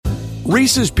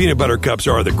Reese's Peanut Butter Cups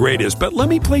are the greatest, but let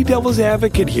me play devil's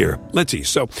advocate here. Let's see.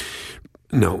 So,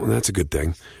 no, that's a good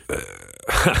thing.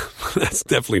 That's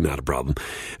definitely not a problem.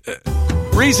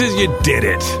 Reese's, you did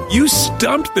it. You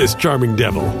stumped this charming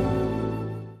devil.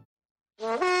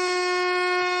 Purple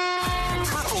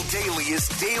Daily is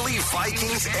daily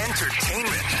Vikings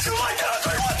entertainment.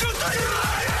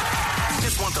 We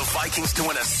just want the Vikings to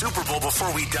win a Super Bowl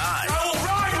before we die. I will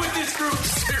ride with this group.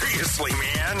 Seriously,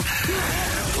 man.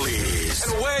 Please.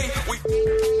 And away we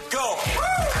go.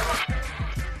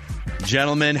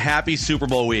 Gentlemen, happy Super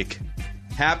Bowl week.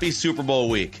 Happy Super Bowl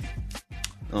week.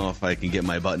 Oh, if I can get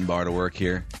my button bar to work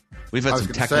here. We've had some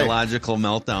technological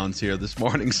meltdowns here this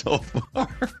morning so far.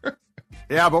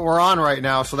 Yeah, but we're on right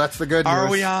now, so that's the good news. Are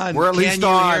we on? We're at least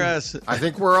on. Hear us? I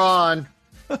think we're on.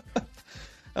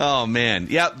 Oh, man.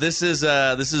 Yeah, this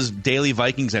is Daily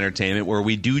Vikings Entertainment, where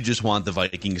we do just want the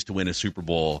Vikings to win a Super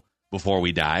Bowl before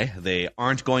we die. They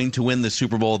aren't going to win the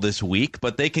Super Bowl this week,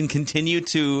 but they can continue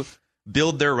to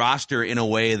build their roster in a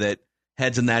way that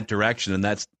heads in that direction, and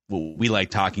that's what we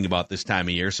like talking about this time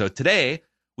of year. So today,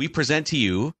 we present to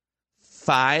you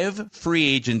 5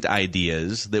 free agent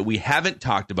ideas that we haven't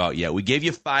talked about yet. We gave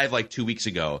you 5 like 2 weeks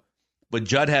ago, but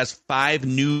Judd has 5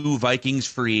 new Vikings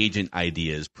free agent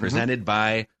ideas presented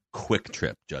by Quick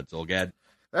Trip. Judd Zolgad.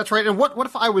 That's right. And what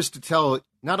if I was to tell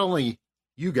not only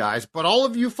you guys, but all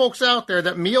of you folks out there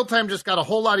that mealtime just got a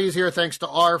whole lot easier thanks to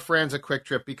our friends at Quick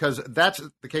Trip, because that's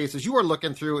the case. As you are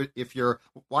looking through, if you're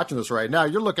watching this right now,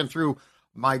 you're looking through,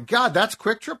 my God, that's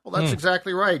Quick Trip? Well, that's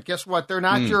exactly right. Guess what? They're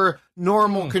not your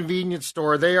normal convenience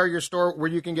store. They are your store where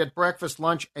you can get breakfast,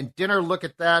 lunch, and dinner. Look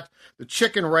at that. The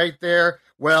chicken right there.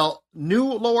 Well, new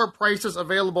lower prices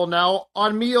available now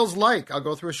on meals like, I'll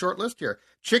go through a short list here,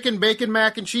 chicken, bacon,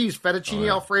 mac and cheese, fettuccine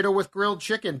Alfredo with grilled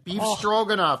chicken, beef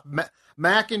stroganoff,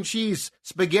 mac and cheese,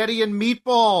 spaghetti and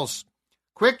meatballs.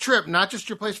 Quick Trip, not just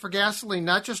your place for gasoline,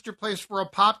 not just your place for a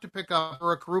pop to pick up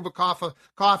or a Karuba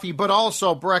coffee, but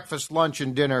also breakfast, lunch,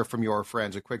 and dinner from your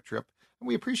friends at Quick Trip. And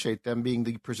we appreciate them being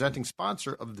the presenting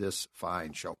sponsor of this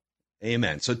fine show.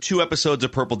 Amen. So 2 episodes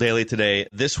of Purple Daily today,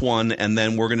 this one, and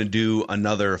then we're going to do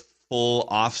another full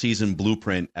off-season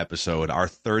blueprint episode, our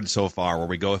 3rd so far, where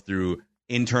we go through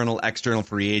internal, external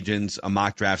free agents, a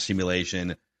mock draft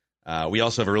simulation. We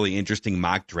also have a really interesting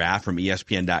mock draft from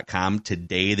ESPN.com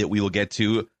today that we will get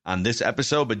to on this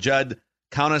episode. But, Judd,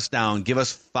 count us down. Give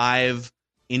us 5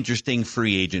 interesting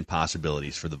free agent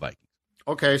possibilities for the Vikings.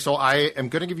 Okay, so I am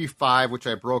going to give you 5, which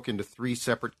I broke into 3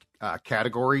 separate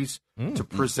categories to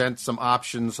present some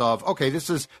options of, okay, this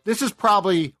is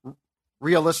probably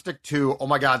realistic to, oh,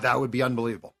 my God, that would be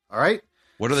unbelievable. All right?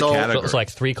 What are the categories? So it's like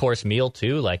 3-course meal,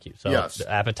 too? Yes.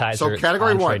 Appetizer, so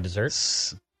category entree, 1. dessert?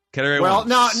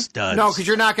 No, because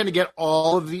you're not going to get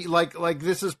all of the like.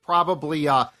 This is probably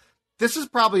a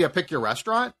pick your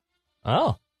restaurant.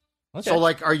 Oh, okay. So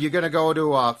are you going to go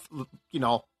to a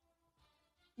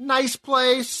nice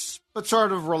place but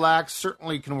sort of relaxed?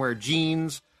 Certainly can wear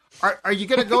jeans. Are you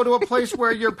going to go to a place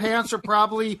where your pants are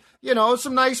probably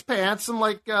some nice pants and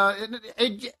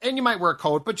and you might wear a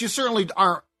coat, but you certainly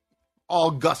aren't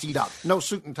all gussied up. No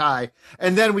suit and tie.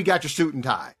 And then we got your suit and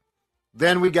tie.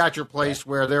 Then we got your place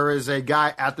where there is a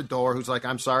guy at the door who's like,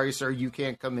 I'm sorry, sir, you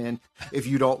can't come in if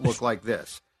you don't look like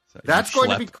this. That's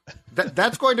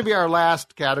going to be our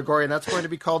last category, and that's going to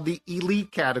be called the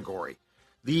elite category.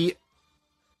 The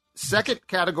second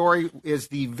category is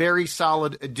the very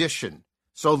solid addition.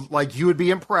 So, you would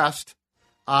be impressed,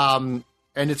 and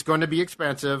it's going to be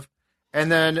expensive. And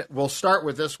then we'll start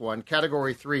with this one,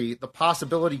 category 3, the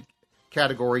possibility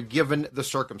category given the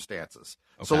circumstances.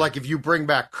 Okay. So if you bring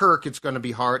back Kirk, it's going to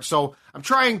be hard. So I'm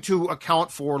trying to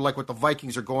account for what the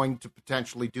Vikings are going to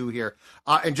potentially do here.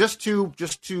 And just to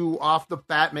off the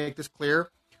bat make this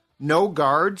clear, no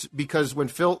guards, because when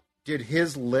Phil did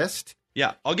his list,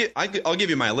 I'll give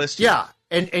you my list. Yeah,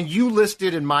 and you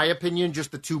listed, in my opinion,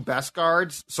 just the 2 best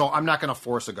guards. So I'm not going to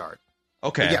force a guard.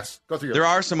 Okay. But yes, go through your There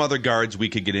list. are some other guards we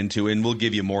could get into, and we'll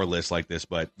give you more lists like this.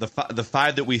 But the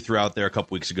 5 that we threw out there a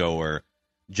couple weeks ago were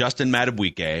Justin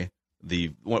Madubuike,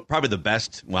 probably the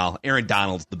best. Well, Aaron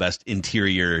Donald's the best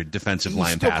interior defensive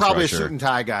line pass rusher. He's still probably a suit and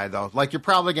tie guy, though. You're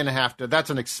probably going to have to. That's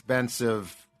an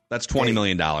expensive. That's $20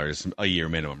 million a year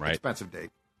minimum, right? Expensive date.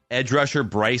 Edge rusher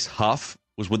Bryce Huff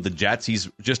was with the Jets. He's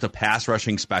just a pass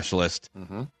rushing specialist,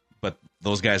 but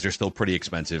those guys are still pretty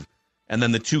expensive. And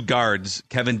then the 2 guards,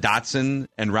 Kevin Dotson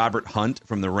and Robert Hunt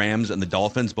from the Rams and the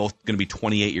Dolphins, both going to be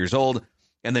 28 years old.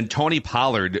 And then Tony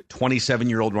Pollard,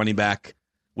 27-year-old running back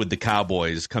with the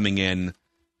Cowboys, coming in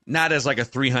not as a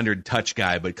 300 touch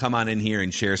guy, but come on in here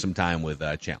and share some time with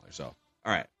Chandler. So,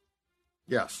 all right.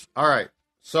 Yes. All right.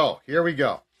 So here we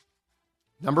go.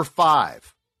 Number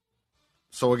 5.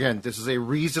 So again, this is a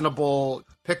reasonable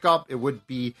pickup. It'd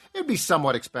be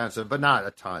somewhat expensive, but not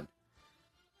a ton.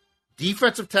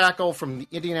 Defensive tackle from the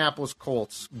Indianapolis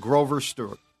Colts, Grover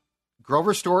Stewart.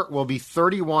 Grover Stewart will be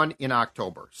 31 in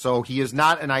October. So he is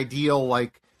not an ideal,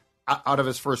 like, out of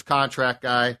his first contract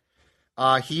guy.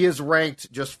 He is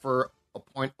ranked, just for a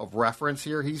point of reference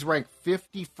here, he's ranked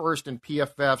 51st in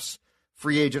PFF's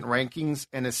free agent rankings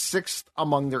and is 6th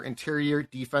among their interior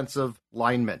defensive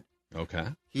linemen. Okay.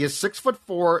 He is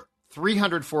 6'4",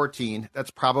 314. That's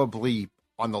probably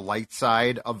on the light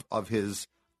side of his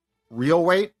real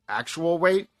weight, actual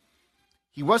weight.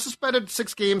 He was suspended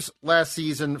 6 games last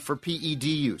season for PED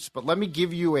use, but let me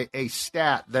give you a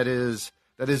stat that is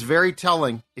very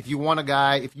telling if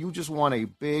you just want a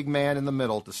big man in the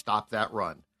middle to stop that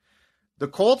run. The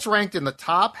Colts ranked in the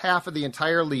top half of the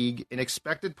entire league in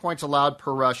expected points allowed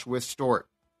per rush with Stewart.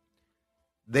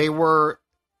 They were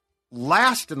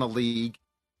last in the league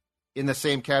in the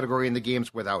same category in the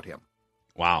games without him.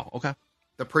 Wow. Okay.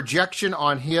 The projection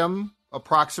on him,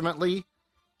 approximately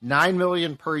 $9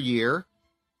 million per year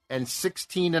and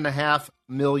 $16.5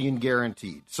 million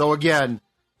guaranteed. So again,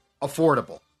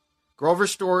 affordable. Grover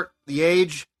Stewart, the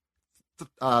age,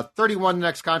 31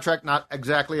 next contract, not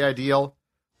exactly ideal,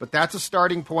 but that's a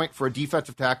starting point for a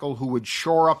defensive tackle who would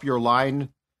shore up your line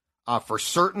for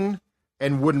certain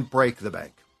and wouldn't break the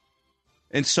bank.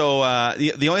 And so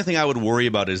the only thing I would worry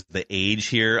about is the age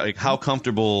here. Like, how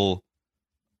comfortable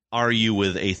are you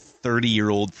with a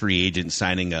 30-year-old free agent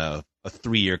signing a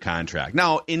 3-year contract?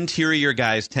 Now, interior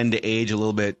guys tend to age a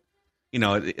little bit. You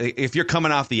know, if you're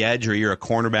coming off the edge or you're a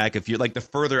cornerback, if you're like the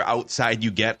further outside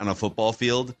you get on a football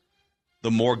field,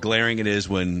 the more glaring it is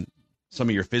when some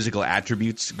of your physical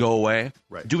attributes go away.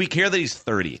 Right. Do we care that he's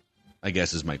 30? I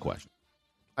guess is my question.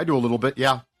 I do a little bit,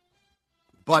 yeah.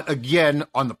 But again,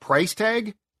 on the price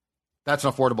tag, that's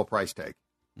an affordable price tag.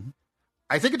 Mm-hmm.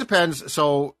 I think it depends.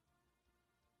 So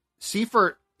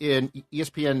Seifert in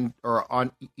ESPN or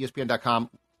on ESPN.com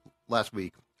last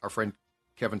week, our friend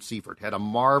Kevin Seifert had a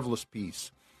marvelous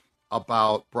piece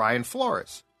about Brian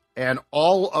Flores and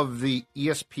all of the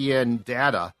ESPN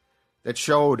data that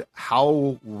showed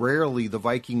how rarely the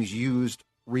Vikings used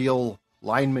real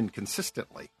linemen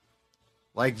consistently.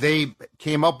 Like, they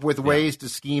came up with ways to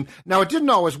scheme. Now, it didn't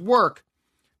always work,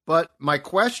 but my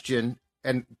question,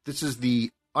 and this is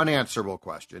the unanswerable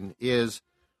question, is,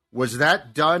 was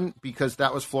that done because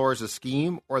that was Flores'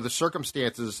 scheme or the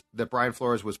circumstances that Brian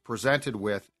Flores was presented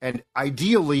with? And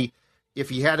ideally, if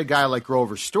he had a guy like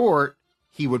Grover Stewart,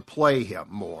 he would play him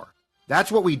more.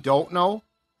 That's what we don't know.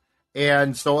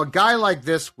 And so a guy like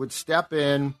this would step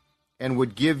in and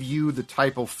would give you the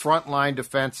type of frontline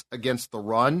defense against the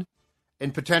run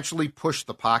and potentially push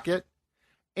the pocket.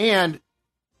 And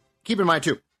keep in mind,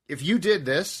 too, if you did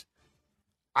this,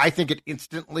 I think it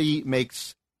instantly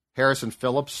makes Harrison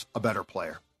Phillips a better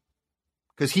player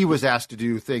because he was asked to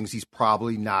do things he's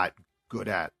probably not good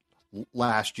at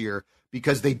last year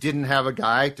because they didn't have a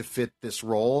guy to fit this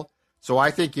role. So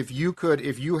I think if you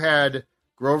had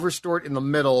Grover Stewart in the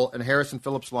middle and Harrison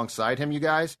Phillips alongside him, you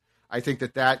guys, I think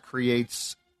that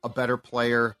creates a better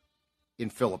player in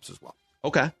Phillips as well.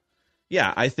 Okay.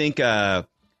 Yeah, I think I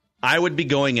would be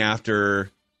going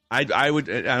after. I would.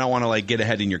 I don't want to like get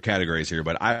ahead in your categories here,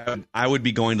 but I would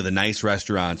be going to the nice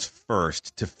restaurants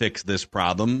first to fix this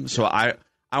problem. So I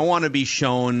want to be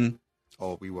shown.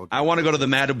 Oh, we will. I want to go to the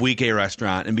Matabwike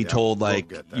restaurant and be told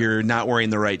like you're not wearing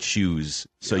the right shoes,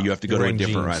 so you have to go to a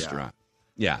different restaurant.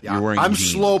 Yeah, you're wearing. I'm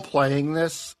jeans. slow playing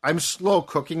this. I'm slow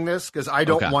cooking this because I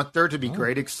don't want there to be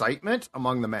great excitement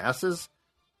among the masses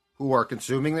who are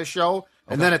consuming this show.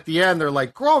 And then at the end, they're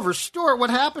like, Grover Stewart, what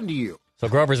happened to you? So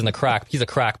Grover's in the crack. He's a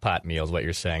crackpot meal, is what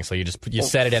you're saying. So you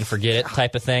set it and forget it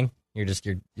type of thing. You're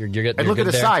getting. And look at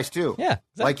his size too. Yeah,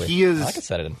 exactly. Like he is. I can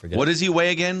set it and forget. What does he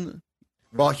weigh again?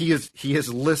 Well, he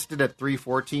is listed at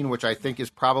 314, which I think is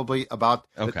probably about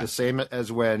the same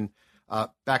as when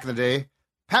back in the day.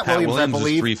 Pat Williams, I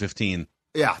believe, is 315.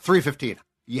 Yeah, 315.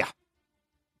 Yeah.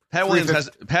 Pat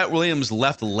Williams'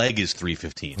 left leg is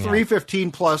 315.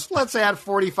 315 plus. Let's add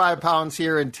 45 pounds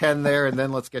here and 10 there, and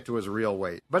then let's get to his real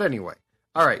weight. But anyway,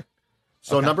 all right.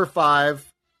 So number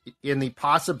 5, in the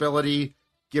possibility,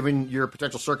 given your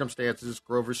potential circumstances,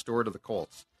 Grover Stewart of the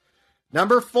Colts.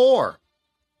 Number 4,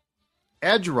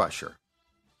 edge rusher,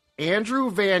 Andrew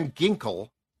Van Ginkel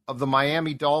of the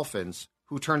Miami Dolphins,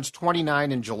 who turns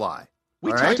 29 in July.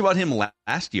 We talked about him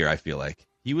last year, I feel like.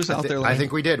 He was out there. I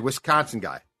think we did. Wisconsin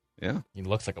guy. Yeah. He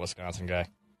looks like a Wisconsin guy.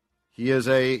 He is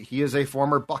a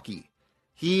former Bucky.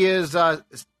 He is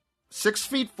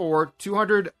 6'4",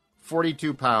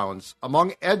 42 pounds.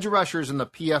 Among edge rushers in the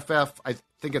PFF, I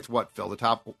think it's what, Phil, the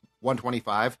top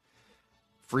 125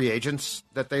 free agents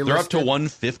that They're listed? up to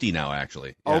 150 now,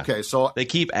 actually. Yeah. Okay, so They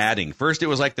keep adding. First, it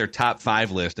was like their top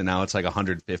 5 list, and now it's like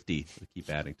 150. They keep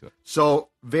adding to it. So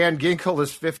Van Ginkel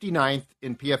is 59th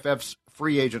in PFF's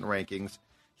free agent rankings.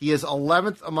 He is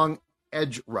 11th among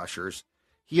edge rushers.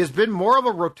 He has been more of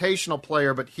a rotational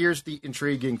player, but here's the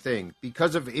intriguing thing.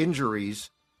 Because of injuries,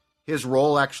 his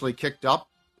role actually kicked up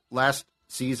last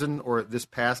season or this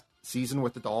past season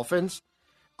with the Dolphins.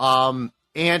 And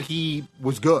he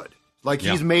was good. Like,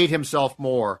 he's made himself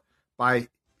more by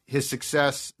his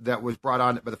success that was brought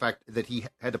on by the fact that he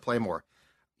had to play more.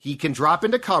 He can drop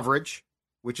into coverage,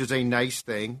 which is a nice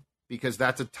thing because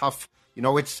that's a tough,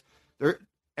 it's there.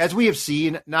 As we have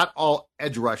seen, not all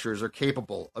edge rushers are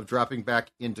capable of dropping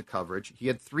back into coverage. He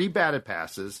had 3 batted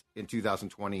passes in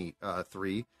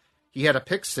 2023. He had a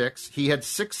pick 6. He had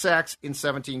 6 sacks in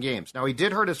 17 games. Now, he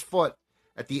did hurt his foot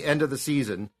at the end of the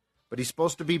season, but he's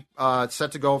supposed to be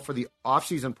set to go for the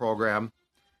offseason program.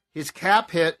 His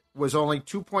cap hit was only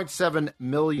 $2.7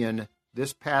 million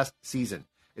this past season.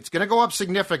 It's going to go up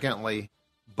significantly,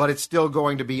 but it's still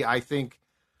going to be, I think,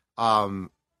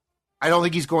 I don't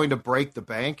think he's going to break the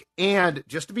bank. And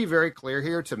just to be very clear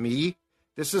here, to me,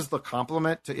 this is the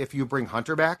compliment to if you bring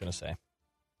Hunter back. Going to say.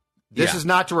 This is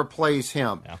not to replace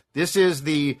him. Yeah. This is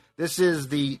the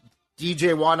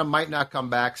DJ Wanda might not come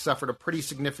back, suffered a pretty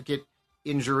significant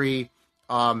injury.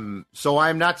 So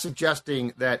I'm not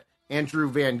suggesting that Andrew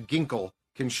Van Ginkel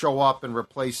can show up and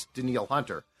replace Danielle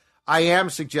Hunter. I am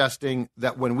suggesting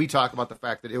that when we talk about the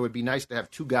fact that it would be nice to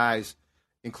have 2 guys,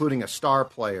 including a star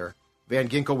player, Van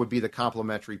Ginkel would be the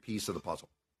complementary piece of the puzzle.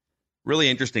 Really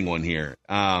interesting one here,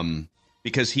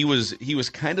 because he was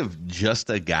kind of just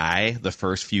a guy the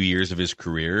first few years of his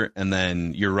career, and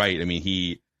then you're right. I mean,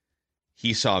 he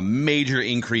saw major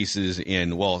increases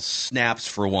in snaps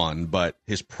for one, but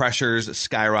his pressures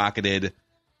skyrocketed,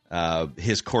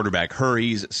 his quarterback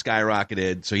hurries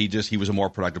skyrocketed, so he was a more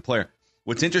productive player.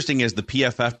 What's interesting is the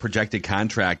PFF projected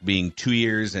contract being 2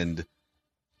 years and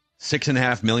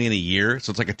 $6.5 million a year,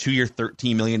 so it's like a 2-year,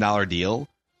 $13 million deal.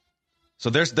 So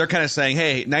they're kind of saying,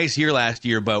 hey, nice year last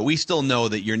year, but we still know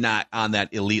that you're not on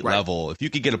that elite level. If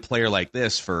you could get a player like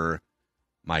this for,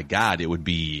 my God, it would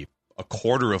be a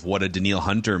quarter of what a Danielle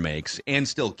Hunter makes, and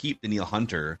still keep Danielle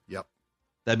Hunter. Yep,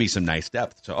 that'd be some nice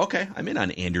depth. So okay, I'm in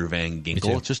on Andrew Van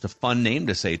Ginkel. It's just a fun name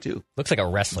to say too. Looks like a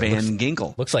wrestler. Van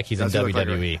Ginkel Looks like he's in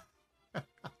WWE.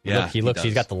 Yeah, he looks.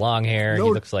 He's got the long hair. He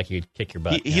looks like he'd kick your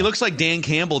butt. He looks like Dan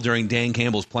Campbell during Dan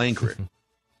Campbell's playing career.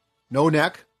 No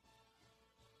neck.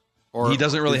 Or he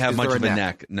doesn't really have much of a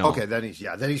neck. No. Okay, then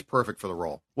he's perfect for the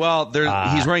role. Well,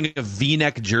 he's wearing a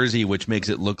V-neck jersey, which makes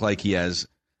it look like he has.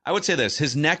 I would say this: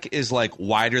 his neck is like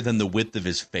wider than the width of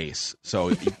his face.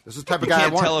 So this is the type of you guy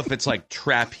can't tell if it's like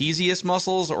trapezius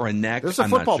muscles or a neck. This is a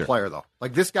football player, though.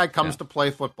 Like, this guy comes to play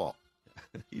football,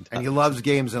 and he loves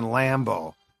games in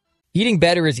Lambeau. Eating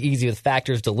better is easy with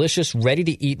Factor's delicious,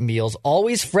 ready-to-eat meals.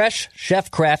 Always fresh,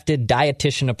 chef-crafted,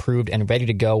 dietitian-approved, and ready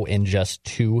to go in just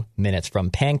 2 minutes. From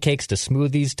pancakes to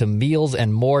smoothies to meals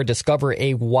and more, discover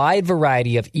a wide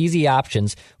variety of easy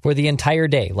options for the entire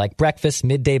day, like breakfast,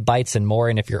 midday bites, and more.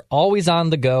 And if you're always on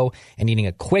the go and needing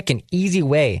a quick and easy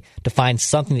way to find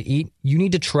something to eat, you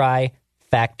need to try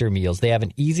Factor Meals. They have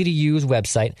an easy-to-use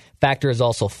website. Factor is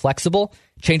also flexible.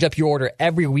 Change up your order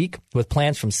every week with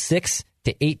plans from 6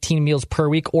 to 18 meals per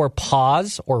week, or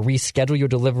pause or reschedule your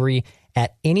delivery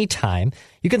at any time.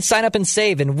 You can sign up and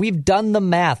save, and we've done the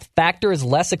math. Factor is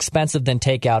less expensive than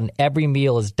takeout, and every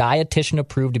meal is dietitian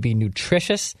approved to be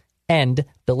nutritious and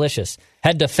delicious.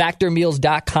 Head to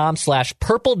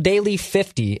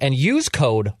factormeals.com/purpledaily50 and use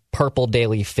code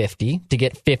purpledaily50 to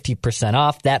get 50%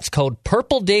 off. That's code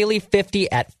purpledaily50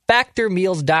 at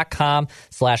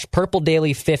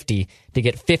factormeals.com/purpledaily50 to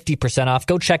get 50% off.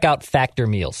 Go check out Factor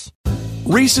Meals.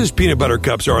 Reese's peanut butter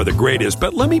cups are the greatest,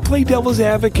 but let me play devil's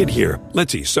advocate here.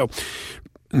 Let's see. So,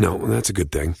 no, that's a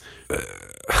good thing.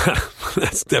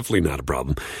 That's definitely not a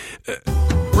problem.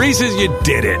 Reese's, you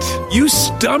did it. You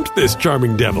stumped this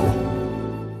charming devil.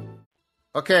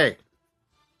 Okay.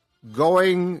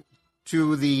 Going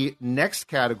to the next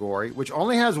category, which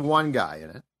only has one guy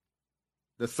in it,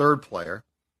 the third player.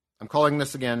 I'm calling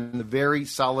this, again, the very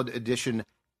solid edition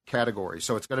category.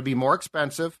 So it's going to be more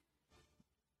expensive.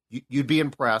 You'd be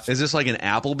impressed. Is this like an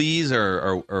Applebee's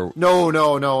or...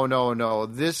 No.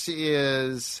 This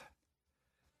is...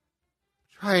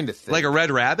 trying to think. Like a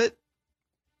Red Rabbit?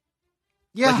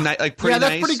 Yeah. Like pretty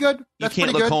that's nice? Pretty good. That's you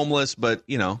can't look homeless, but, that's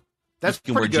you can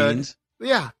pretty wear good. jeans.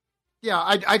 Yeah,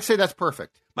 I'd say that's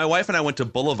perfect. My wife and I went to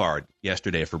Boulevard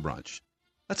yesterday for brunch.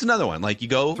 That's another one. Like you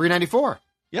go $394.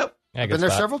 Yep. Yeah, I've good been there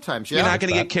spot. several times. Yeah. You're not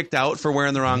going to get kicked out for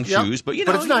wearing the wrong Yep. shoes, but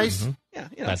But it's nice. Yeah,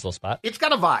 Nice little spot. It's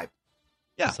got a vibe.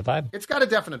 Yeah. It's a vibe. It's got a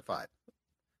definite vibe.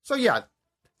 So yeah,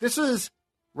 this is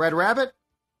Red Rabbit,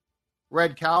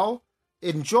 Red Cow,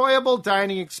 enjoyable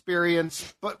dining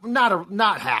experience, but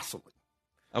not hassling.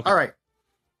 Okay. All right.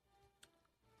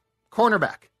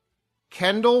 Cornerback,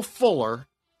 Kendall Fuller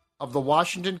of the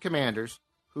Washington Commanders,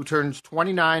 who turns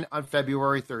 29 on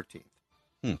February 13th.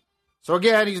 So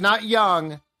again, he's not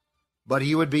young, but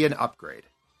he would be an upgrade.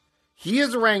 He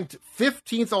is ranked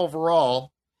 15th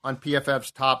overall on PFF's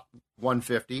top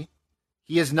 150.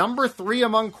 He is number 3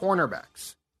 among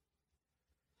cornerbacks.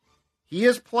 He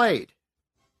has played,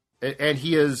 and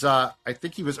he is, I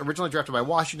think he was originally drafted by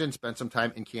Washington, spent some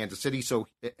time in Kansas City,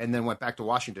 and then went back to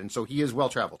Washington, so he is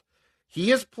well-traveled.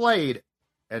 He has played,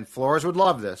 and Flores would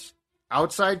love this,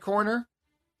 outside corner,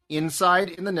 inside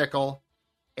in the nickel,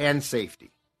 and safety.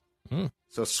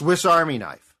 So Swiss Army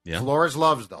knife. Yeah. Flores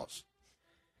loves those.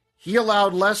 He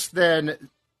allowed less than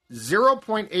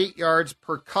 0.8 yards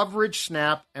per coverage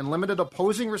snap and limited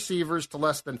opposing receivers to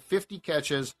less than 50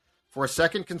 catches for a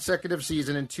second consecutive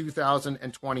season in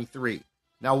 2023.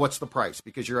 Now, what's the price?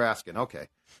 Because you're asking, okay,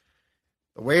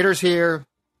 the waiter's here.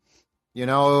 You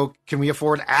know, can we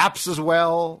afford apps as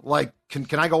well? Like, can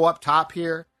I go up top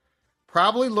here?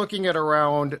 Probably looking at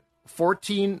around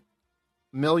 $14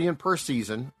 million per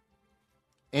season.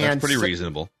 That's pretty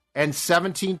reasonable. And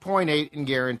 17.8 in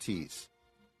guarantees.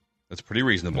 That's pretty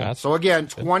reasonable. So again,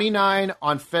 29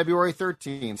 on February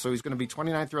 13th. So he's going to be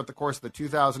 29 throughout the course of the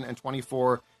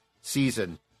 2024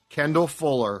 season. Kendall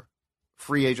Fuller,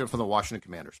 free agent from the Washington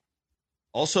Commanders.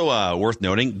 Also worth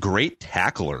noting, great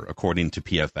tackler according to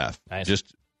PFF. Nice.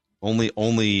 Just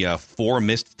only 4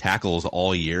 missed tackles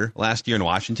all year. Last year in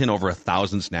Washington, over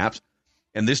 1,000 snaps.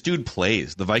 And this dude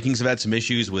plays. The Vikings have had some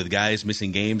issues with guys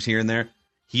missing games here and there.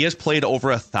 He has played over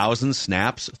 1,000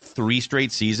 snaps 3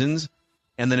 straight seasons.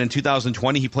 And then in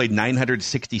 2020, he played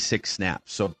 966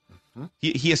 snaps. So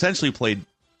he essentially played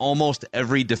almost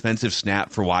every defensive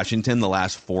snap for Washington the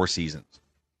last 4 seasons.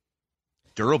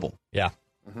 Durable. Yeah.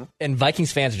 And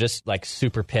Vikings fans are just like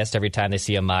super pissed every time they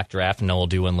see a mock draft, and we'll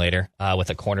do one later, with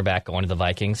a cornerback going to the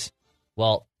Vikings.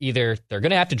 Well, either they're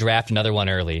going to have to draft another one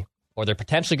early, or they're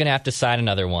potentially going to have to sign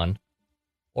another one.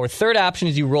 Or third option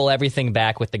is you roll everything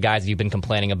back with the guys you've been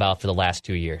complaining about for the last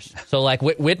 2 years. So, like,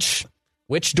 which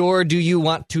door do you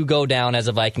want to go down as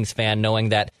a Vikings fan, knowing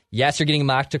that, yes, you're getting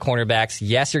mocked to cornerbacks,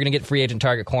 yes, you're going to get free agent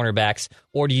target cornerbacks,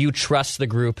 or do you trust the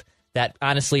group that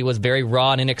honestly was very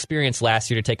raw and inexperienced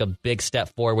last year to take a big step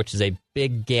forward, which is a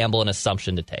big gamble and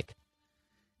assumption to take?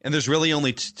 And there's really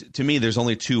only, to me, there's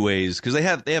only 2 ways, because they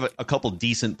have a couple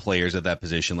decent players at that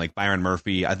position, like Byron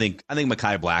Murphy. I think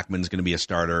Mekhi Blackman's going to be a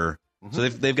starter. So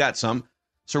they've got some.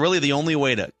 So really the only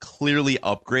way to clearly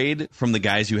upgrade from the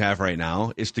guys you have right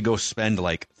now is to go spend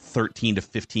like $13 to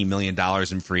 $15 million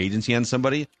in free agency on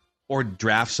somebody, or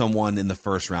draft someone in the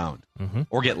first round,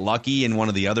 or get lucky in one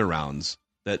of the other rounds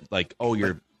that, like, oh,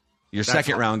 your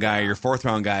second round guy, your fourth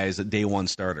round guy is a day 1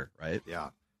 starter, right? Yeah.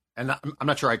 And I'm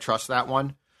not sure I trust that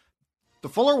one. The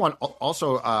Fuller one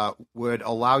also would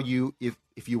allow you,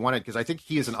 if you wanted, because I think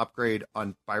he is an upgrade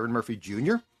on Byron Murphy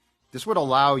Jr., this would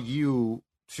allow you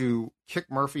to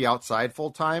kick Murphy outside full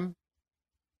time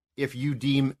if you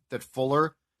deem that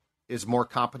Fuller is more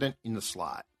competent in the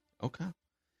slot. Okay.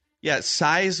 Yeah,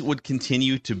 size would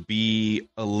continue to be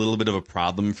a little bit of a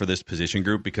problem for this position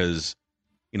group because,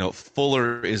 you know,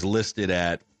 Fuller is listed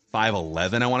at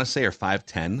 5'11", I want to say, or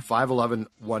 5'10". 5'11",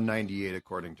 198,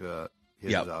 according to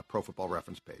his Pro Football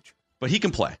Reference page. But he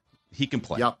can play. He can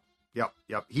play.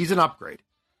 Yep. He's an upgrade.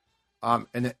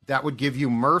 And that would give you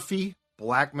Murphy,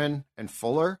 Blackman, and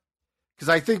Fuller. Because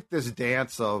I think this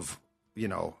dance of, you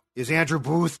know, is Andrew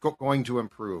Booth going to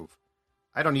improve?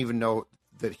 I don't even know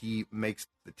that he makes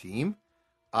the team.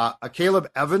 Caleb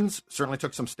Evans certainly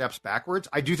took some steps backwards.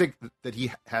 I do think that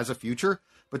he has a future.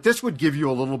 But this would give you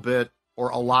a little bit or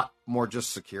a lot more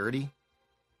just security.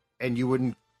 And you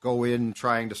wouldn't go in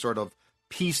trying to sort of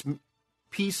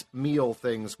piecemeal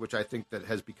things, which I think that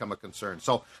has become a concern.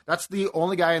 So that's the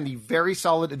only guy in the very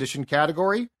solid addition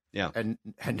category. Yeah. And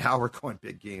now we're going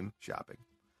big game shopping,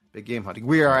 big game hunting.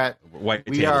 We are at white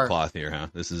tablecloth here, huh?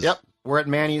 This is We're at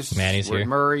Manny's. We're here. At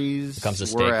Murray's. Here comes the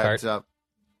steak cart.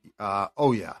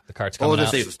 Oh yeah, the cart's coming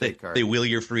out. This is the steak cart. They wheel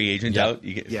your free agent out.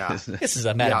 You get, This is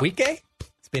a Madubuike.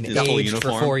 It's been aged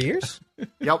for 4 years.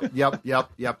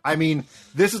 Yep. I mean,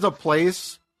 this is a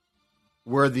place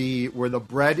where the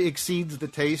bread exceeds the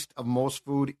taste of most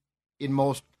food in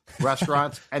most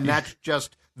restaurants, and that's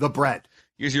just the bread.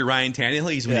 Here's your Ryan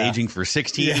Tannehill. He's been aging for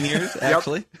 16 years,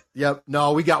 actually. Yep.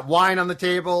 No, we got wine on the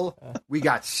table. We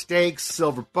got steaks,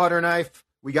 silver butter knife.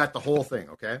 We got the whole thing,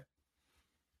 okay?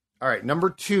 All right, number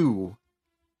 2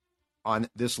 on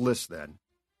this list then.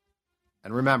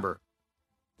 And remember,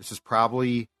 this is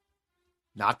probably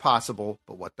not possible,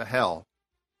 but what the hell?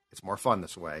 It's more fun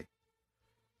this way.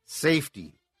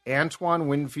 Safety, Antoine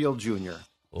Winfield Jr.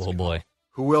 Oh, boy.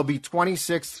 Who will be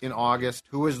 26 in August,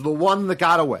 who is the one that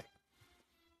got away.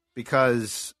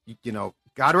 Because,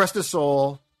 God rest his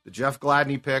soul, the Jeff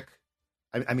Gladney pick.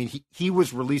 I mean, he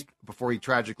was released before he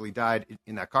tragically died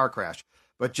in that car crash.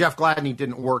 But Jeff Gladney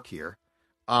didn't work here.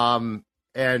 And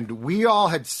we all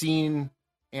had seen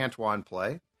Antoine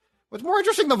play. What's more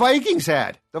interesting, the Vikings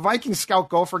had. The Vikings scout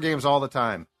Gopher games all the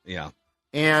time. Yeah.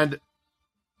 And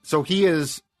so he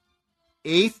is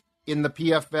 8th in the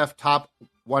PFF top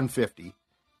 150.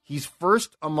 He's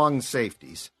first among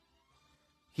safeties.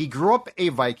 He grew up a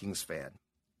Vikings fan.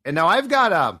 And now I've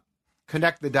got a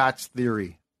connect the dots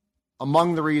theory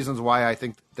among the reasons why I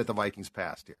think that the Vikings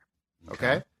passed here.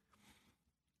 Okay?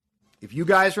 If you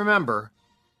guys remember,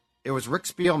 it was Rick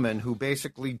Spielman who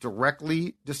basically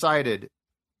directly decided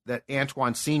that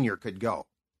Antoine Sr. could go.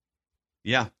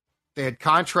 Yeah. They had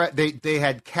they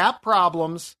had cap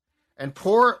problems, and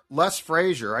poor Les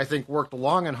Frazier, I think, worked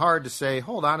long and hard to say,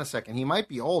 hold on a second, he might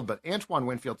be old, but Antoine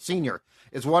Winfield Sr.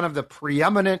 is one of the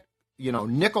preeminent,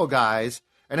 nickel guys.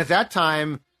 And at that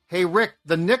time, hey, Rick,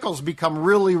 the nickels become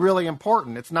really, really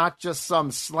important. It's not just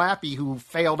some slappy who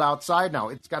failed outside now.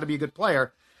 It's got to be a good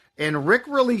player. And Rick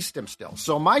released him still.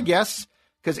 So my guess,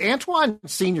 because Antoine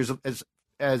Sr. is,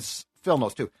 as Phil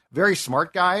knows too, very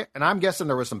smart guy, and I'm guessing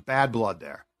there was some bad blood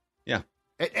there. Yeah.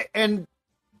 And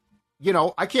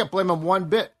I can't blame him one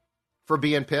bit for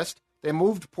being pissed. They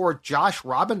moved poor Josh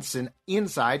Robinson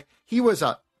inside. He was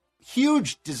a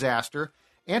huge disaster.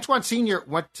 Antoine Sr.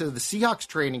 went to the Seahawks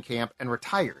training camp and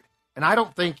retired. And I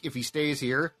don't think if he stays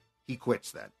here, he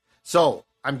quits then. So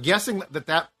I'm guessing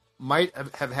that might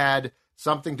have had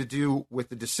something to do with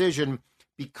the decision,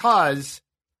 because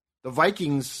the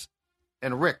Vikings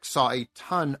and Rick saw a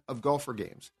ton of Gopher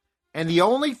games. And the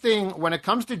only thing, when it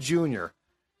comes to Junior,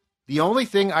 the only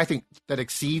thing I think that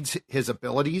exceeds his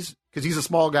abilities, because he's a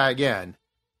small guy again,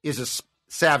 is his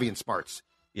savvy and smarts.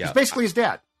 Yeah. He's basically his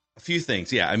dad. A few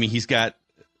things. Yeah. I mean, he's got,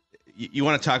 you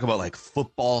want to talk about like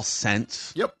football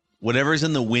sense? Yep. Whatever's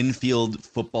in the Winfield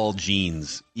football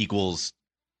genes equals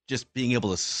just being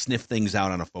able to sniff things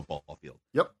out on a football field.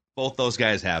 Yep. Both those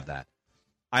guys have that.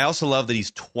 I also love that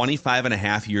he's 25 and a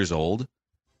half years old.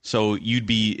 So you'd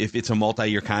be, if it's a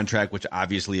multi-year contract, which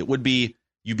obviously it would be,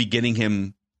 you'd be getting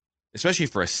him, especially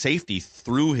for a safety,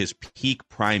 through his peak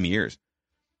prime years.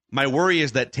 My worry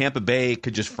is that Tampa Bay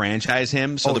could just franchise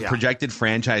him. So the projected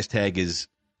franchise tag is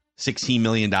 $16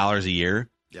 million a year.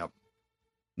 Yep.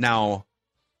 Now,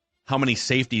 how many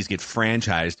safeties get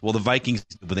franchised? Well, the Vikings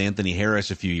did with Anthony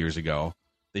Harris a few years ago.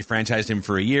 They franchised him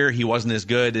for a year. He wasn't as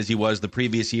good as he was the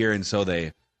previous year, and so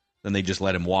they just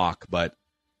let him walk. But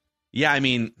yeah, I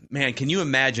mean, man, can you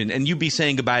imagine? And you'd be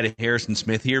saying goodbye to Harrison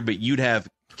Smith here, but you'd have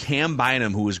Cam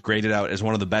Bynum, who was graded out as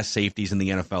one of the best safeties in the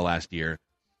NFL last year,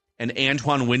 and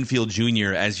Antoine Winfield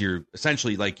Jr. as your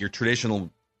essentially like your traditional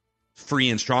free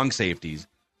and strong safeties.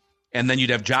 And then you'd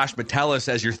have Josh Metellus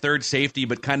as your third safety,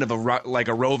 but kind of like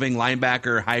a roving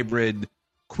linebacker hybrid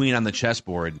queen on the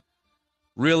chessboard.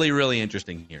 Really, really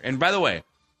interesting here. And by the way,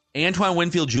 Antoine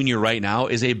Winfield Jr. right now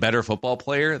is a better football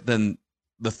player than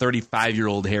the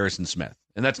 35-year-old Harrison Smith.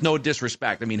 And that's no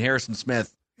disrespect. I mean, Harrison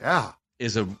Smith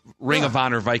is a Ring of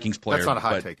Honor Vikings player. That's not a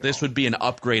hot but take at this all. would be an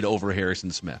upgrade over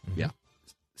Harrison Smith. Mm-hmm. Yeah.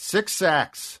 6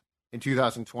 sacks in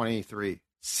 2023.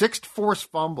 6 forced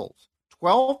fumbles.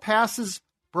 12 passes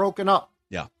broken up.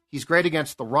 Yeah. He's great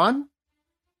against the run.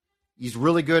 He's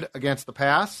really good against the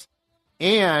pass.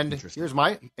 And here's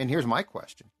my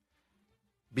question.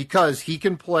 Because he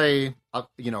can play,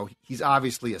 he's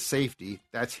obviously a safety.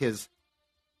 That's his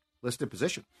listed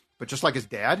position. But just like his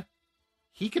dad,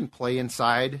 he can play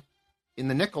inside in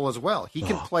the nickel as well. He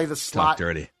can play the slot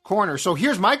corner. So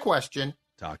here's my question.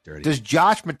 Talk dirty. Does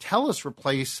Josh Metellus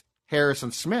replace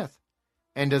Harrison Smith?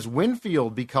 And does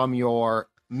Winfield become your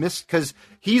because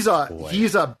he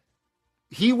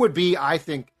would be, I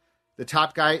think, the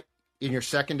top guy in your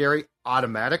secondary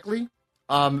automatically.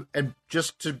 And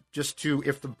just to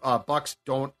if the Bucks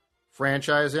don't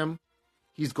franchise him,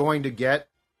 he's going to get,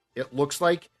 it looks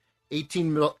like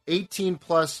 18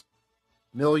 plus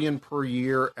million per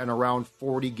year and around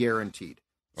 40 guaranteed.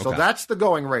 So that's the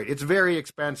going rate. It's very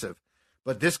expensive,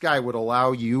 but this guy would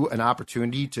allow you an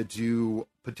opportunity to do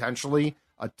potentially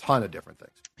a ton of different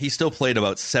things. He still played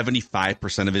about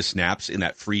 75% of his snaps in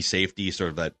that free safety,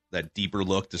 sort of that deeper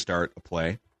look to start a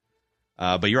play.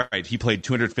 But you're right. He played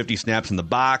 250 snaps in the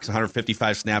box,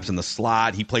 155 snaps in the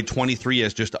slot. He played 23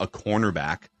 as just a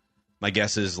cornerback. My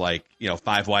guess is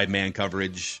 5 wide man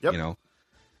coverage, Yep.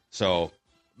 So,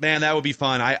 man, that would be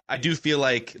fun. I do feel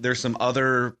like there's some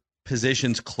other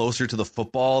positions closer to the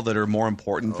football that are more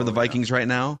important for the Vikings right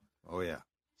now. Oh, yeah.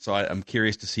 So I'm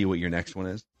curious to see what your next one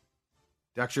is.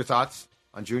 Dex, your thoughts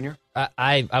on Junior?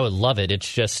 I would love it.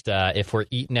 It's just if we're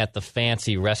eating at the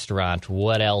fancy restaurant,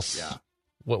 what else? Yeah.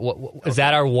 What is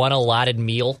that our one allotted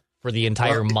meal for the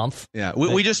entire month? Yeah,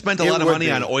 we just spent a lot of money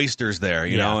on oysters there,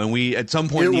 you know, and we at some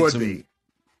point need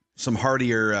some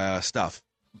heartier stuff.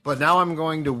 But now I'm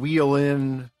going to wheel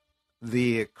in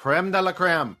the creme de la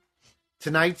creme.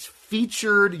 Tonight's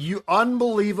featured,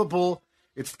 unbelievable.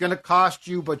 It's going to cost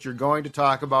you, but you're going to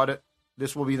talk about it.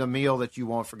 This will be the meal that you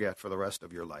won't forget for the rest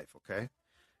of your life, okay?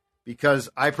 Because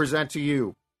I present to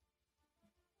you,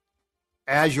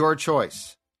 as your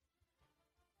choice,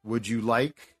 would you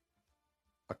like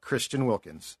a Christian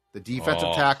Wilkins, the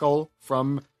defensive tackle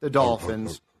from the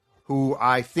Dolphins, who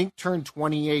I think turned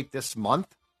 28 this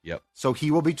month? Yep. So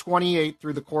he will be 28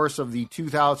 through the course of the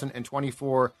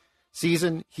 2024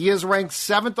 season. He is ranked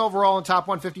 7th overall in top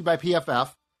 150 by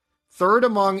PFF, 3rd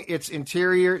among its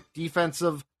interior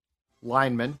defensive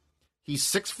linemen. He's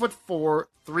 6'4",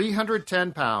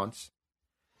 310 pounds.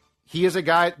 He is a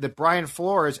guy that Brian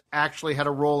Flores actually had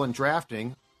a role in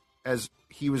drafting, as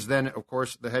he was then, of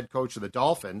course, the head coach of the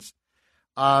Dolphins.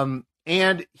 And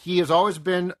he has always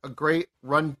been a great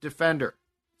run defender.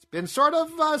 He's been sort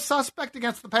of suspect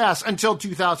against the pass until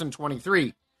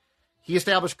 2023. He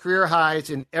established career highs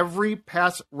in every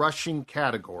pass rushing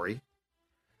category.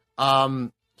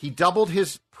 He doubled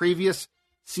his previous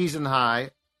season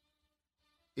high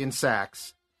in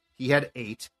sacks. He had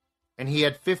 8, and he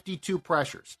had 52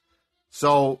 pressures.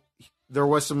 So there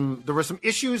were some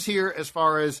issues here as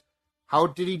far as how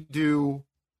did he do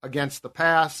against the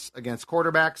pass, against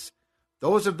quarterbacks.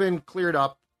 Those have been cleared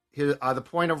up. The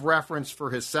point of reference for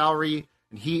his salary,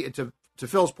 and to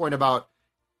Phil's point about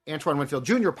Antoine Winfield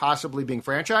Jr. possibly being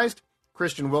franchised,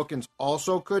 Christian Wilkins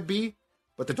also could be,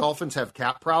 but the Dolphins have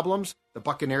cap problems. The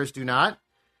Buccaneers do not.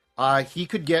 He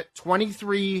could get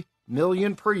 $23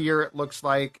 million per year, it looks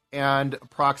like, and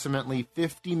approximately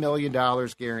 $50 million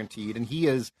guaranteed. And he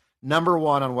is number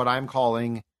one on what I'm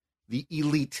calling the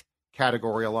elite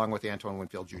category, along with Antoine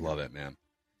Winfield Jr. Love it, man.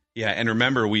 Yeah, and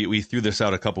remember, we threw this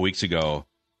out a couple weeks ago.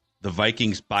 The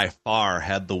Vikings by far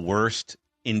had the worst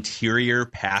interior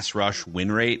pass rush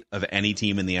win rate of any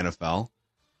team in the NFL.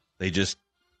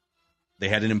 They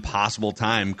had an impossible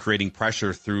time creating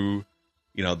pressure through,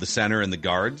 the center and the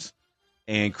guards.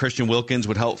 And Christian Wilkins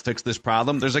would help fix this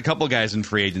problem. There's a couple guys in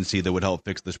free agency that would help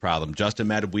fix this problem. Justin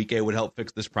Madubuike would help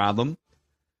fix this problem.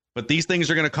 But these things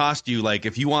are going to cost you,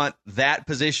 if you want that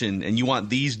position and you want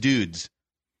these dudes,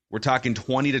 we're talking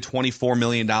 $20 to $24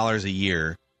 million a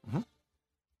year. Mm-hmm.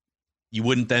 You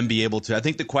wouldn't then be able to. I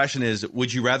think the question is,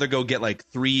 would you rather go get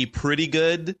 3 pretty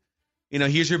good?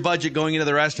 Here's your budget going into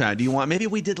the restaurant. Do you want, maybe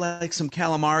we did some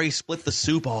calamari, split the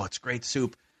soup. Oh, it's great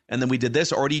soup. And then we did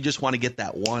this. Or do you just want to get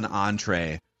that one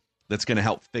entree that's going to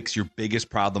help fix your biggest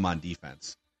problem on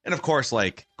defense? And of course,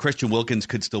 Christian Wilkins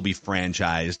could still be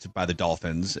franchised by the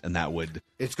Dolphins, and that would.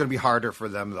 It's going to be harder for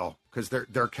them though, because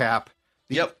their cap.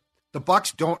 Yep. The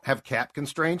Bucs don't have cap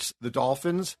constraints. The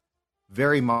Dolphins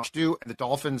very much do, and the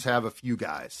Dolphins have a few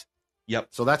guys. Yep.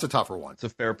 So that's a tougher one. It's a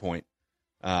fair point.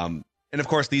 And of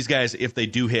course, these guys, if they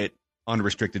do hit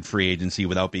unrestricted free agency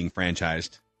without being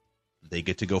franchised, they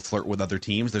get to go flirt with other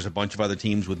teams. There's a bunch of other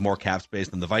teams with more cap space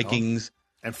than the Vikings.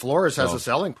 And Flores has a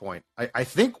selling point. I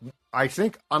think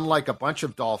unlike a bunch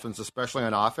of Dolphins, especially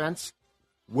on offense,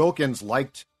 Wilkins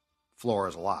liked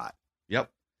Flores a lot. Yep.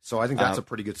 So I think that's a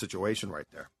pretty good situation right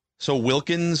there. So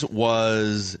Wilkins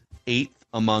was 8th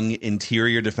among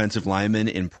interior defensive linemen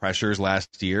in pressures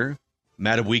last year.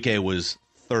 Madubuike was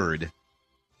 3rd.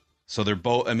 So they're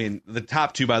both, the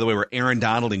top 2, by the way, were Aaron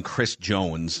Donald and Chris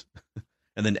Jones.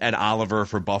 And then Ed Oliver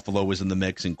for Buffalo was in the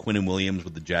mix, and Quinnen Williams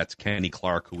with the Jets, Kenny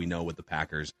Clark, who we know with the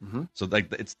Packers. Mm-hmm. So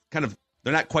it's kind of,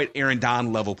 they're not quite Aaron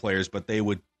Donald level players, but they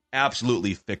would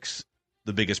absolutely fix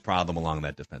the biggest problem along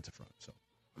that defensive front. So,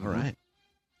 all right.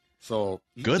 So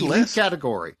good elite list.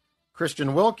 Category: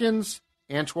 Christian Wilkins,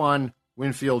 Antoine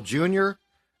Winfield Jr.,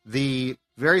 the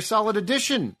very solid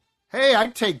addition. Hey,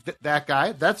 I'd take that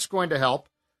guy. That's going to help.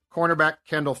 Cornerback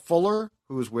Kendall Fuller,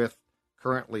 who's with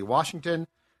currently Washington.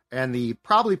 And the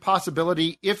probably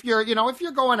possibility, if you're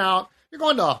going out, you're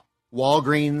going to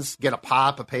Walgreens, get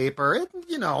a paper,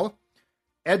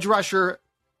 edge rusher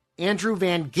Andrew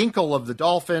Van Ginkel of the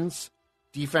Dolphins,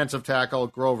 defensive tackle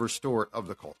Grover Stewart of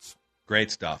the Colts.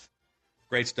 Great stuff.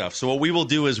 Great stuff. So what we will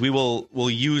do is we'll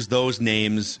use those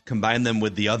names, combine them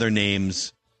with the other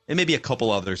names, and maybe a couple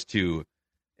others too,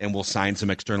 and we'll sign some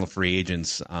external free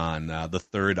agents on the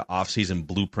third offseason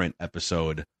blueprint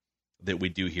episode that we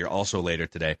do here also later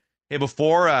today. Hey,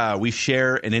 before we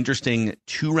share an interesting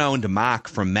 2-round mock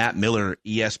from Matt Miller,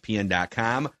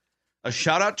 ESPN.com, a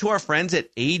shout out to our friends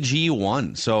at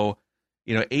AG1. So,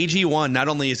 AG1, not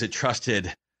only is it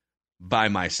trusted by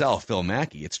myself, Phil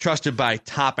Mackey, it's trusted by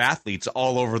top athletes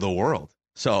all over the world.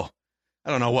 So, I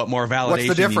don't know what more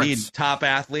validation you need. Top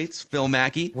athletes, Phil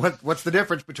Mackey. What's the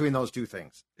difference between those two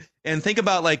things? And think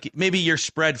about maybe your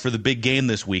spread for the big game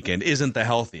this weekend isn't the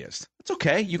healthiest. It's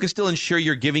okay. You can still ensure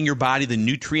you're giving your body the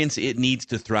nutrients it needs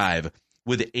to thrive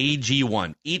with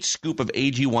AG1. Each scoop of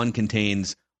AG1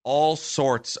 contains all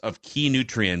sorts of key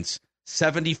nutrients,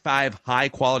 75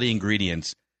 high-quality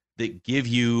ingredients that give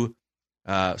you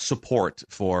support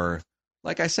for,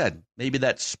 like I said, maybe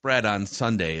that spread on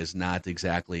Sunday is not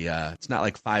exactly, it's not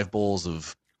like 5 bowls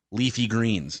of leafy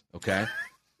greens, okay?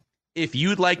 If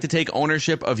you'd like to take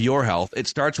ownership of your health, it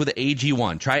starts with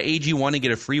AG1. Try AG1 and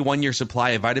get a free 1-year supply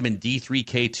of vitamin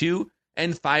D3K2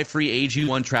 and 5 free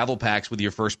AG1 travel packs with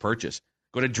your first purchase.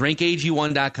 Go to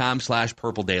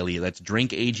drinkag1.com/purpledaily. That's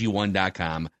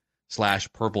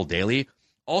drinkag1.com/purpledaily.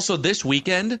 Also this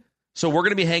weekend, so we're going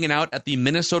to be hanging out at the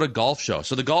Minnesota Golf Show.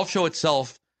 So the golf show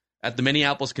itself at the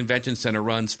Minneapolis Convention Center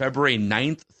runs February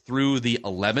 9th through the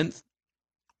 11th.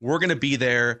 We're going to be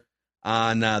there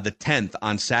on the 10th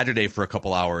on Saturday for a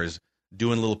couple hours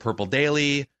doing a little Purple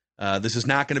Daily. This is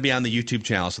not going to be on the YouTube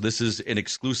channel, so this is an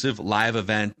exclusive live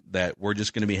event that we're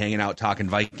just going to be hanging out talking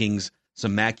Vikings,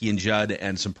 some Mackey and Judd,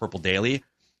 and some Purple Daily.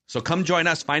 So come join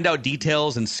us. Find out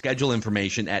details and schedule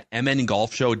information at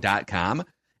mngolfshow.com.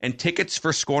 And tickets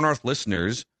for Score North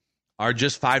listeners are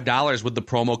just $5 with the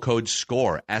promo code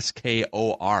SCORE,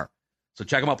 SKOR. So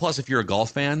check them out. Plus, if you're a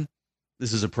golf fan,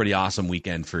 this is a pretty awesome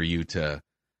weekend for you to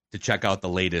check out the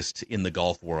latest in the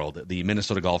golf world, the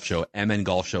Minnesota Golf Show,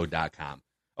 mngolfshow.com.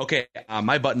 Okay,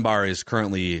 my button bar is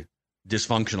currently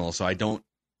dysfunctional, so I don't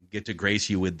get to grace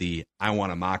you with the I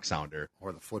want a mock sounder.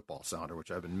 Or the football sounder,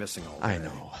 which I've been missing all day. I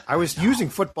know. I was using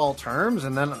football terms,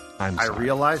 and then I sorry.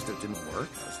 realized it didn't work.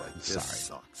 I was like, this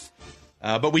sucks.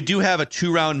 But we do have a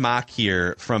 2-round mock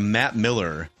here from Matt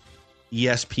Miller,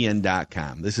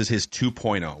 ESPN.com. This is his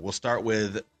 2.0. We'll start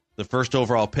with the first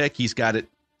overall pick. He's got it.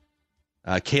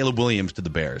 Caleb Williams to the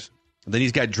Bears. And then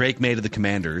he's got Drake May to the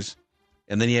Commanders.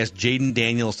 And then he has Jaden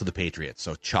Daniels to the Patriots.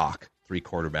 So chalk, 3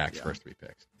 quarterbacks, first 3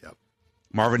 picks. Yep.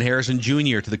 Marvin Harrison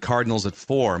Jr. to the Cardinals at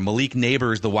 4. Malik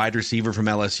Neighbors, the wide receiver from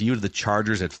LSU, to the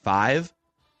Chargers at 5.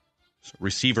 So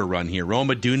receiver run here.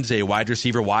 Roma Dunze, wide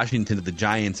receiver Washington, to the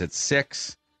Giants at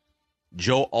 6.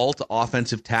 Joe Alt,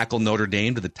 offensive tackle Notre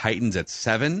Dame, to the Titans at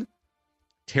 7.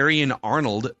 Terrion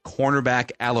Arnold,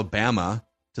 cornerback Alabama,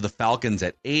 to the Falcons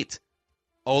at 8.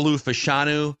 Olu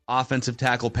Fashanu, offensive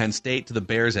tackle Penn State, to the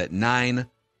Bears at 9.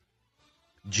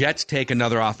 Jets take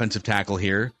another offensive tackle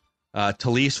here,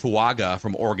 Talise Fuaga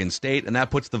from Oregon State, and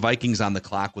that puts the Vikings on the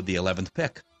clock with the 11th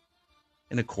pick.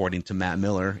 And according to Matt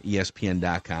Miller,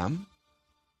 ESPN.com,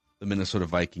 the Minnesota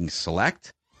Vikings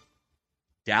select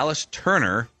Dallas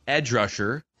Turner, edge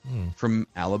rusher from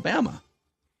Alabama.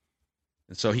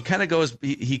 And so he kind of goes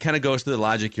through the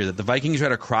logic here that the Vikings are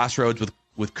at a crossroads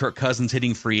with Kirk Cousins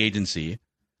hitting free agency.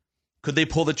 Could they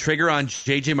pull the trigger on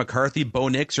J.J. McCarthy, Bo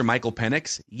Nix, or Michael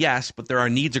Penix? Yes, but there are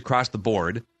needs across the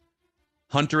board.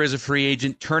 Hunter is a free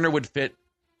agent. Turner would fit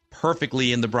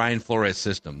perfectly in the Brian Flores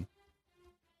system.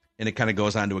 And it kind of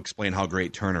goes on to explain how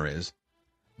great Turner is.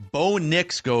 Bo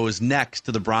Nix goes next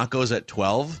to the Broncos at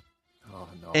 12. Oh,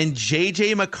 no. And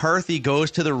J.J. McCarthy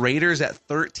goes to the Raiders at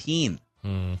 13.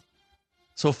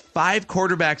 So 5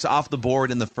 quarterbacks off the board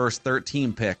in the first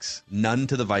 13 picks. None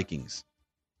to the Vikings.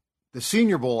 The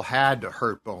Senior Bowl had to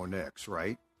hurt Bo Nix,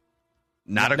 right?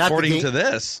 Not according to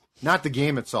this. Not the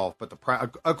game itself, but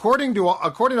according to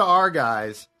our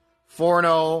guys,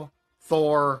 Forno,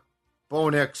 Thor, Bo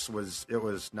Nix was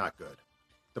not good.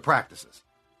 The practices.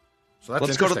 So that's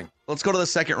interesting. Let's go to the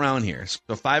second round here.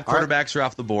 So 5 quarterbacks are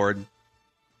off the board.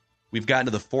 We've gotten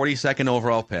to the 42nd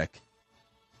overall pick,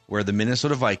 where the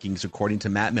Minnesota Vikings, according to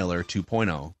Matt Miller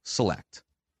 2.0, select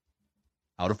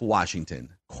out of Washington,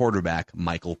 quarterback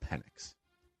Michael Penix.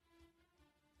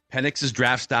 Penix's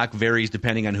draft stock varies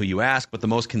depending on who you ask, but the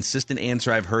most consistent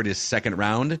answer I've heard is second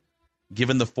round,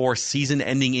 given the 4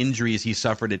 season-ending injuries he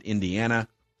suffered at Indiana,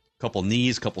 couple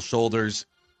knees, couple shoulders,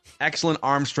 excellent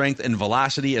arm strength and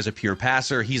velocity as a pure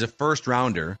passer. He's a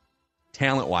first-rounder.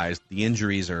 Talent-wise, the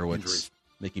injuries are what's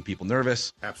making people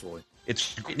nervous. Absolutely.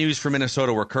 It's great news for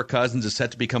Minnesota, where Kirk Cousins is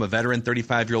set to become a veteran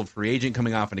 35-year-old free agent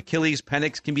coming off an Achilles.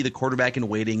 Penix can be the quarterback in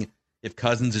waiting if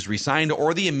Cousins is re-signed,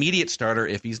 or the immediate starter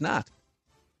if he's not.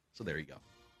 So there you go.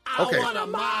 Okay. So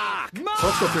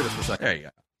let's go through this for a second. There you go.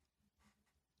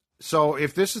 So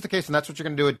if this is the case, and that's what you're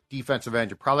going to do at defensive end,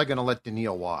 you're probably going to let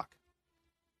Daniil walk.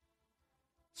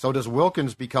 So does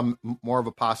Wilkins become more of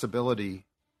a possibility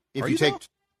if you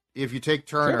take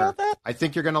Turner? Sure about that? I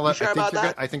think you're going to let. Sure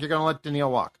I think you're going to let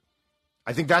Daniil walk.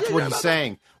 I think that's what he's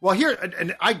saying. Well, here,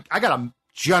 and I got a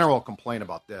general complaint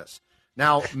about this.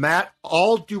 Now, Matt,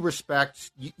 all due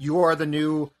respect, you are the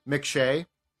new McShay.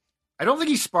 I don't think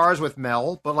he spars with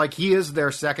Mel, but like he is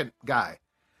their second guy.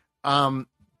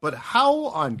 But how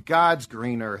on God's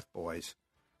green earth, boys,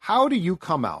 how do you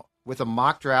come out with a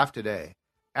mock draft today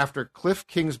after Cliff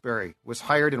Kingsbury was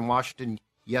hired in Washington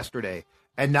yesterday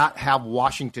and not have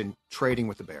Washington trading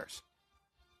with the Bears?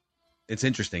 It's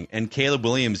interesting. And Caleb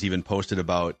Williams even posted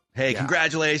about, hey,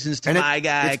 congratulations to my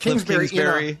guy, Cliff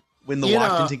Kingsbury win the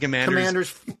Washington Commanders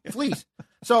fleece.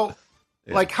 So,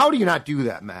 like, how do you not do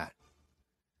that, Matt?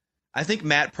 I think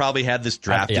Matt probably had this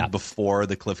drafted before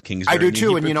the Cliff Kingsbury. I do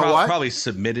too, and you know what? Probably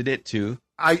submitted it too.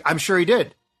 I'm sure he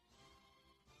did.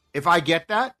 If I get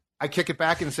that, I kick it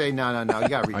back and say, no, you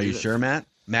got to redo Are you this. sure, Matt?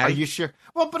 Are you sure?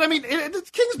 Well, but I mean,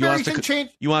 Kingsbury can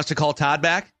change. You want us to call Todd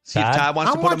back? See if Todd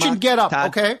wants to put him on? I'm watching Get Up,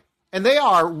 Todd? okay? And they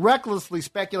are recklessly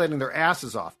speculating their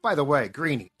asses off. By the way,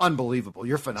 Greeny, unbelievable.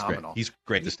 You're phenomenal. He's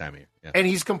great this time of year. Yeah. And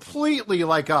he's completely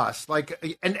like us.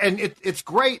 It's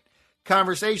great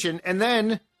conversation. And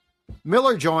then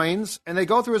Miller joins, and they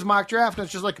go through his mock draft, and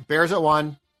it's just like Bears at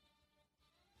 1.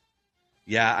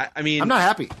 Yeah, I mean, I'm not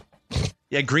happy.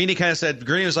 Yeah, Greeny kind of said,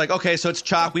 Greeny was like, okay, so it's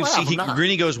chalk.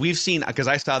 Greeny goes, we've seen, because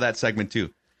I saw that segment too.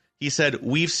 He said,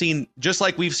 we've seen, just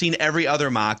like we've seen every other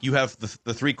mock, you have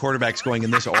the three quarterbacks going in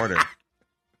this order.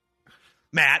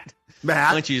 Matt,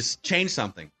 why don't you just change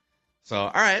something? So,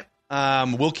 all right,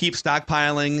 we'll keep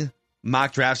stockpiling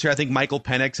mock drafts here. I think Michael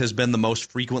Penix has been the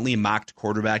most frequently mocked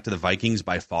quarterback to the Vikings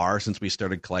by far since we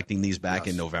started collecting these back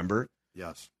in November.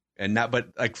 Yes. And not, but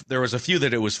like there was a few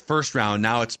that it was first round.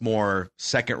 Now it's more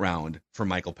second round for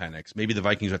Michael Penix. Maybe the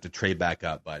Vikings have to trade back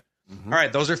up. But all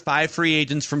right, those are 5 free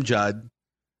agents from Judd,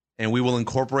 and we will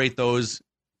incorporate those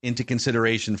into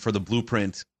consideration for the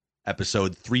Blueprint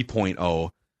episode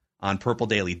 3.0 on Purple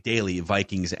Daily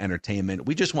Vikings Entertainment.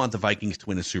 We just want the Vikings to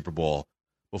win a Super Bowl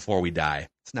before we die.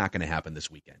 It's not going to happen this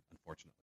weekend, unfortunately.